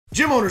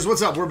Gym owners,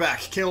 what's up? We're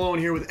back. Cale Owen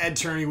here with Ed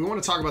Turney. We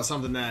want to talk about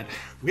something that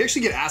we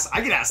actually get asked. I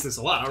get asked this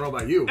a lot. I don't know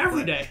about you.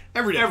 Every day.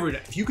 Every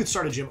day. If you could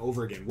start a gym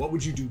over again, what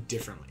would you do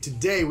differently?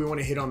 Today, we want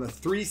to hit on the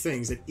 3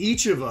 things that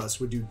each of us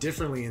would do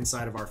differently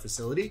inside of our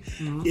facility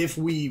if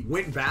we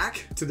went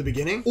back to the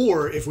beginning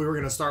or if we were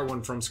going to start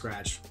one from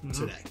scratch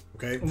today.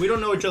 Okay. We don't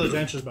know each other's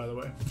answers, by the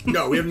way.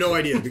 No, we have no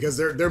idea because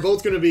they're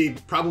both going to be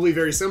probably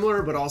very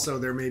similar, but also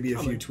there may be a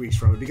few tweaks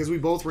from it because we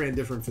both ran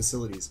different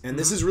facilities. And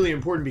this is really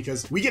important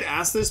because we get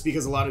asked this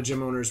because a lot of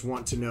gym owners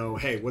want to know,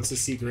 hey, what's the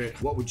secret?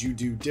 What would you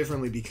do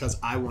differently? Because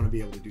I want to be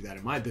able to do that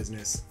in my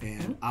business,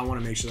 and I want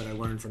to make sure that I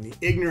learn from the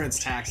ignorance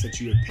tax that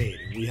you have paid.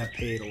 And we have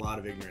paid a lot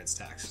of ignorance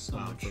tax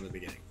from the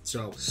beginning.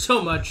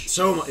 So much.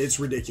 It's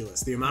ridiculous.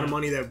 The amount of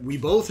money that we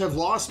both have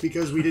lost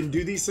because we didn't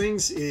do these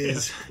things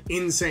is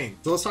insane.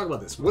 So let's talk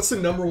about this. What's the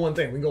number one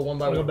thing? We can go one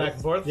by one. Go back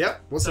and forth?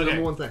 Yep. What's the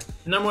number one thing?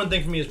 The number one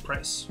thing for me is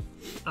price.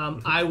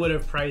 I would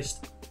have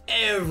priced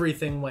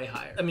everything way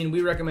higher. I mean,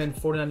 we recommend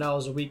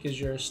 $49 a week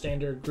as your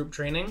standard group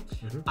training.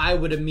 I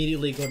would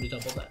immediately go to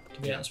double that,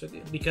 to be honest with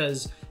you,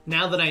 because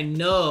now that I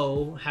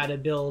know how to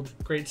build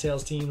great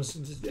sales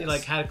teams,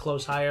 like how to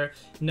close higher,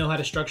 know how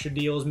to structure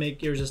deals,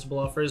 make irresistible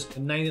offers,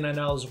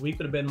 $99 a week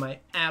would have been my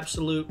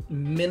absolute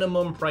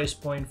minimum price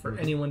point for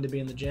anyone to be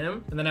in the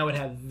gym. And then I would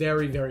have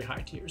very, very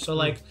high tiers. So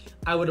like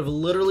I would have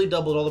literally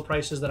doubled all the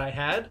prices that I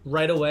had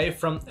right away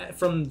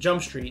from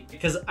Jump Street,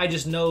 because I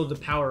just know the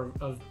power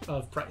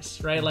of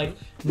price, right? Like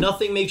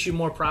nothing makes you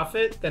more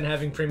profit than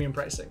having premium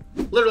pricing.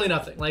 Literally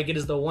nothing. Like it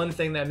is the one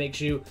thing that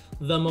makes you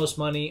the most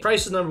money.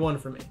 Price is number one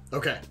for me.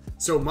 Okay.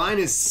 So mine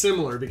is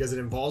similar because it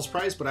involves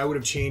price, but I would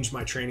have changed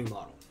my training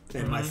model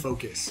and my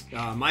focus.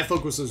 My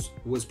focus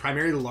was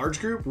primarily the large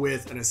group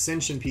with an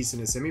ascension piece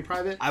and a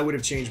semi-private. I would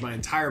have changed my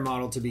entire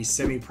model to be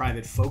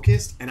semi-private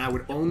focused, and I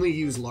would only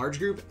use large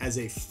group as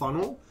a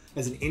funnel,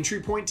 as an entry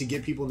point to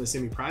get people into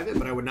semi-private,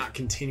 but I would not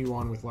continue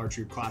on with large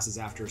group classes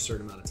after a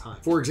certain amount of time.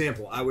 For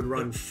example, I would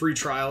run free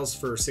trials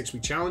for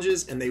 6-week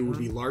challenges, and they would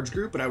be large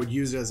group, but I would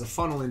use it as a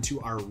funnel into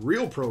our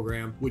real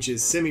program, which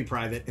is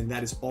semi-private, and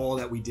that is all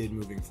that we did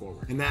moving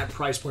forward. And that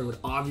price point would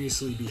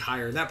obviously be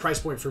higher. And that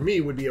price point for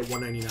me would be at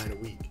 $199 a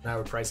week. And I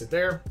would price it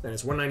there, and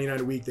it's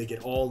 $199 a week. They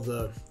get all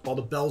the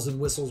bells and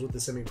whistles with the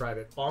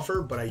semi-private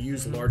offer, but I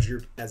use large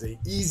group as an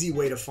easy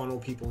way to funnel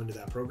people into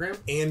that program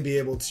and be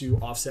able to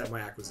offset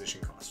my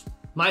acquisition costs.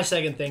 My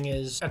second thing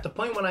is, at the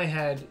point when I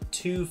had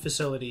 2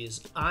 facilities,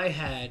 I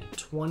had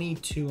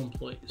 22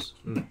 employees.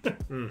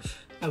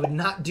 I would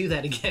not do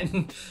that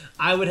again.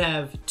 I would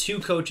have 2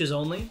 coaches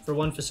only for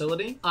 1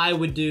 facility. I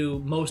would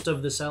do most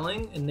of the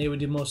selling and they would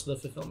do most of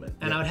the fulfillment.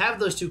 And I would have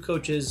those 2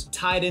 coaches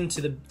tied into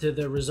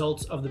the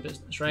results of the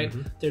business, right?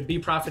 There'd be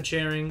profit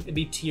sharing, it'd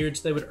be tiered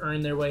so they would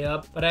earn their way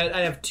up. But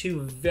I have 2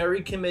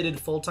 very committed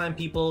full-time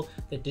people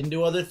that didn't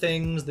do other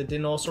things, that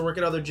didn't also work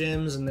at other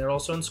gyms, and they're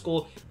also in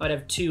school. I'd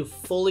have 2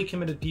 fully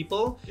committed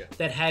people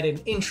that had an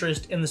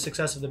interest in the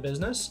success of the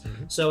business.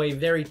 So a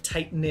very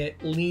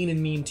tight-knit, lean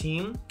and mean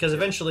team, because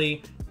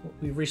eventually,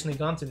 we've recently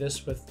gone through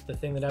this with the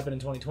thing that happened in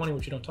 2020,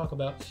 which you don't talk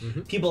about.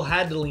 People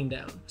had to lean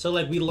down. So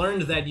like we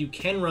learned that you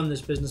can run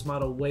this business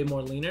model way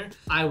more leaner.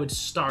 I would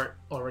start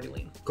already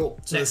lean. Cool.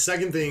 So the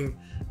second thing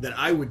that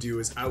I would do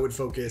is I would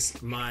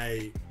focus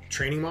my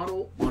training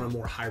model on a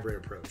more hybrid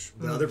approach.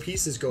 The other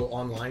pieces go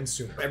online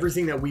sooner.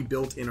 Everything that we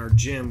built in our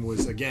gym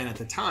was, again, at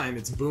the time,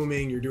 it's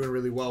booming, you're doing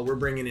really well. We're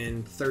bringing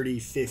in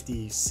 30,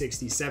 50,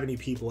 60, 70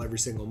 people every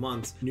single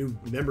month. New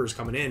members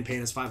coming in,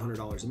 paying us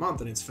 $500 a month,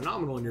 and it's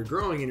phenomenal, and you're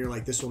growing, and you're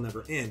like, this will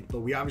never end.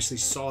 But we obviously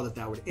saw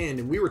that would end,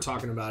 and we were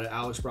talking about it.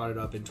 Alex brought it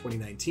up in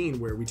 2019,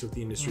 where we took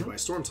the industry by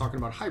storm, talking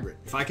about hybrid.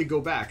 If I could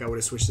go back, I would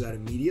have switched to that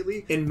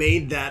immediately and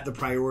made that the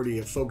priority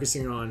of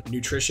focusing on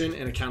nutrition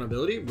and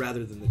accountability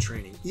rather than the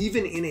training.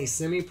 Even in a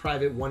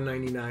semi-private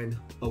 $199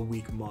 a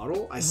week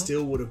model, I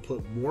still would have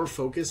put more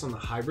focus on the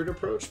hybrid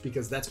approach,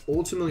 because that's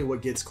ultimately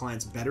what gets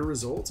clients better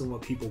results and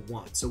what people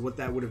want. So what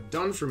that would have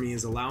done for me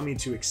is allow me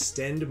to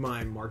extend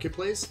my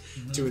marketplace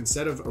to,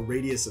 instead of a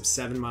radius of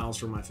 7 miles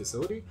from my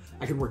facility,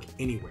 I could work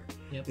anywhere.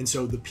 And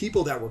so the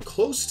people that were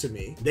close to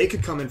me, they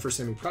could come in for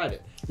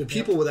semi-private. The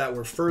people that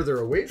were further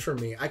away from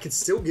me, I could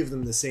still give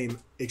them the same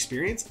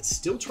experience,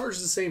 still charge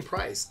the same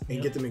price,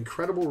 and get them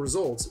incredible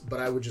results, but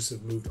I would just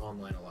have moved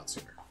online a lot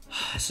sooner.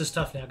 This is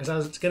tough now, because I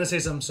was going to say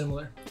something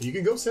similar. You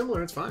can go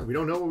similar, it's fine. We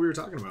don't know what we were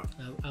talking about.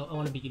 I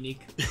want to be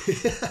unique.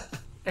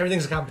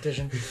 Everything's a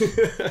competition.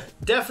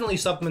 Definitely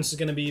supplements is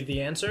going to be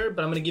the answer,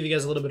 but I'm going to give you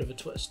guys a little bit of a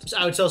twist. So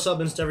I would sell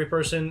supplements to every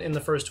person in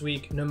the first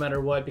week, no matter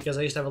what, because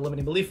I used to have a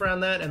limiting belief around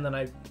that, and then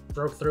I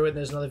broke through it, and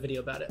there's another video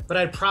about it. But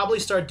I'd probably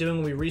start doing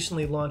what we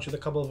recently launched with a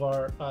couple of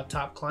our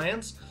top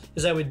clients,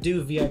 is I would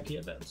do VIP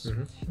events.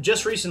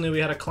 Just recently, we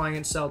had a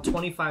client sell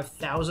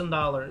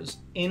 $25,000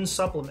 in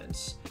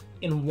supplements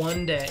in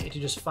one day to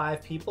just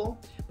 5 people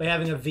by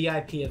having a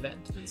VIP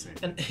event. Insane.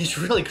 And it's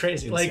really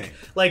crazy. Insane.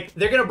 Like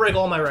they're gonna break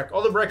all my records.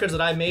 All the records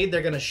that I made,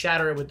 they're gonna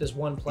shatter it with this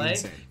one play.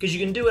 Because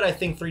you can do it, I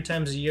think, 3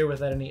 times a year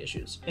without any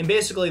issues. And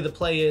basically the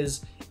play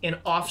is an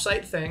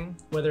off-site thing,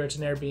 whether it's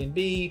an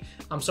Airbnb,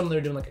 some of them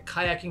are doing like a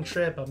kayaking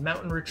trip, a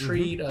mountain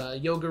retreat, a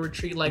yoga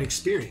retreat, like an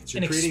experience.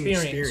 You're creating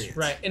an experience.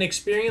 Right. An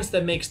experience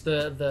that makes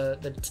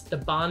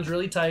the bonds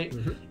really tight.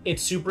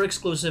 It's super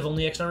exclusive,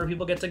 only X number of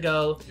people get to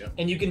go,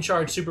 and you can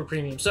charge super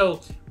premium.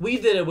 So we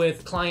did it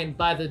with client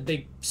buy the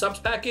big subs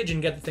package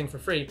and get the thing for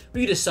free.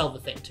 We just sell the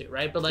thing too,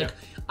 right? But like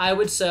I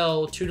would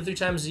sell 2 to 3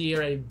 times a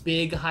year a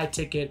big high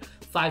ticket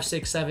 $5,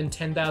 $6, $7,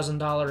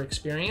 $10,000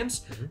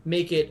 experience,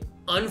 make it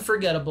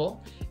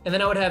unforgettable, and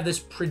then I would have this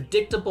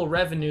predictable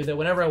revenue that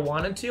whenever I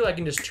wanted to, I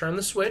can just turn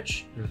the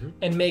switch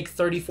and make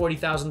 $30,000,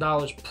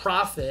 $40,000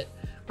 profit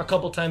a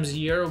couple times a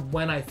year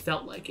when I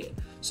felt like it.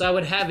 So I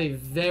would have a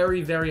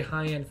very, very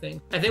high-end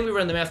thing. I think we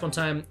ran the math one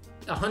time.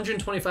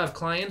 125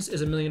 clients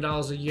is $1 million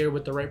a year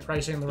with the right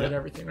pricing and the right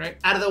everything, right?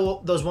 Out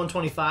of those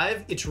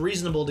 125, it's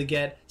reasonable to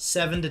get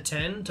 7 to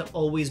 10 to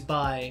always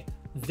buy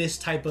this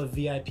type of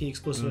VIP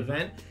exclusive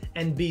event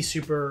and be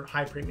super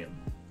high premium.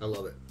 I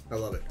love it. I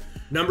love it.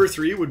 Number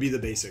 3 would be the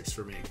basics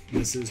for me.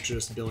 This is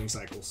just billing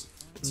cycles.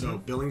 So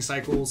billing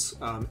cycles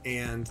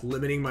and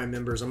limiting my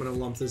members. I'm going to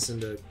lump this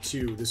into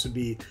 2. This would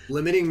be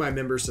limiting my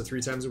members to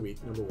 3 times a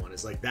week. Number 1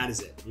 is like, that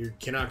is it. You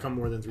cannot come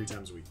more than 3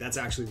 times a week. That's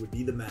actually would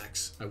be the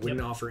max. I wouldn't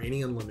offer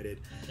any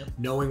unlimited,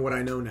 knowing what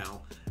I know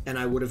now. And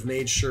I would have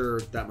made sure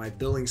that my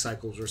billing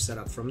cycles were set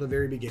up from the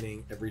very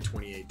beginning every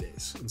 28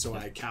 days. And so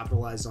I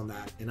capitalized on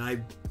that. And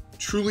I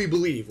truly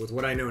believe with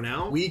what I know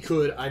now, we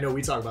could, I know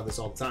we talk about this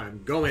all the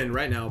time, go in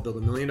right now, build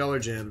 $1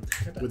 million gym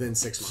within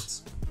 6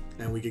 months.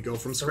 And we could go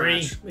from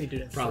scratch. We do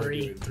it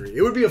probably do it in 3.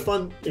 It would be a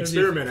fun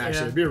experiment,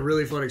 actually. It'd be a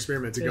really fun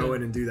experiment to go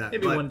in and do that.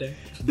 Maybe one day.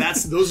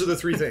 Those are the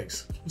 3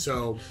 things.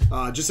 So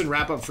just in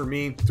wrap up for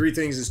me, 3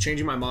 things is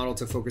changing my model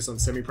to focus on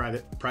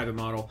private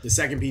model. The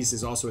second piece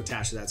is also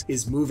attached to that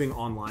is moving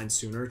online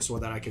sooner so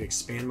that I could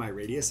expand my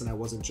radius and I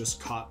wasn't just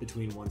caught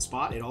between one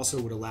spot. It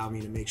also would allow me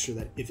to make sure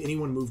that if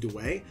anyone moved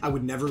away, I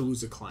would never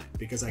lose a client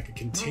because I could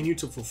continue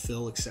to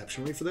fulfill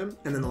exceptionally for them.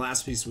 And then the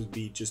last piece would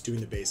be just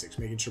doing the basics,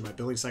 making sure my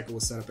billing cycle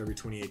was set up every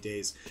 28 days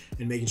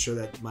and making sure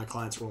that my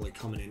clients were only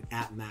coming in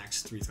at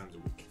max 3 times a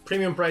week.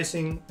 Premium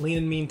pricing, lean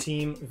and mean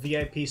team,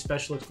 VIP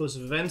special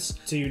exclusive events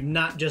to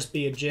not just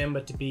be a gym,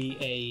 but to be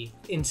a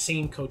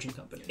insane coaching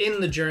company.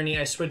 In the journey,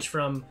 I switched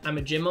from I'm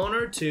a gym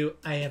owner to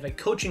I have a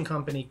coaching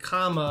company,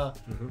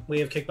 we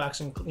have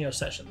kickboxing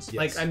sessions.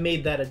 Like I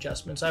made that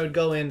adjustment. So I would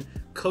go in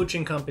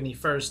coaching company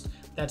first.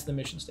 That's the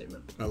mission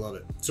statement. I love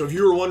it. So if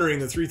you were wondering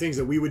the 3 things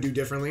that we would do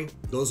differently,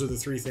 those are the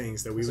 3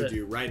 things that we would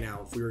do right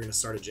now if we were going to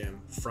start a gym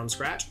from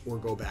scratch or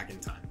go back in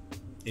time.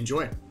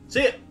 Enjoy.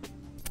 See ya.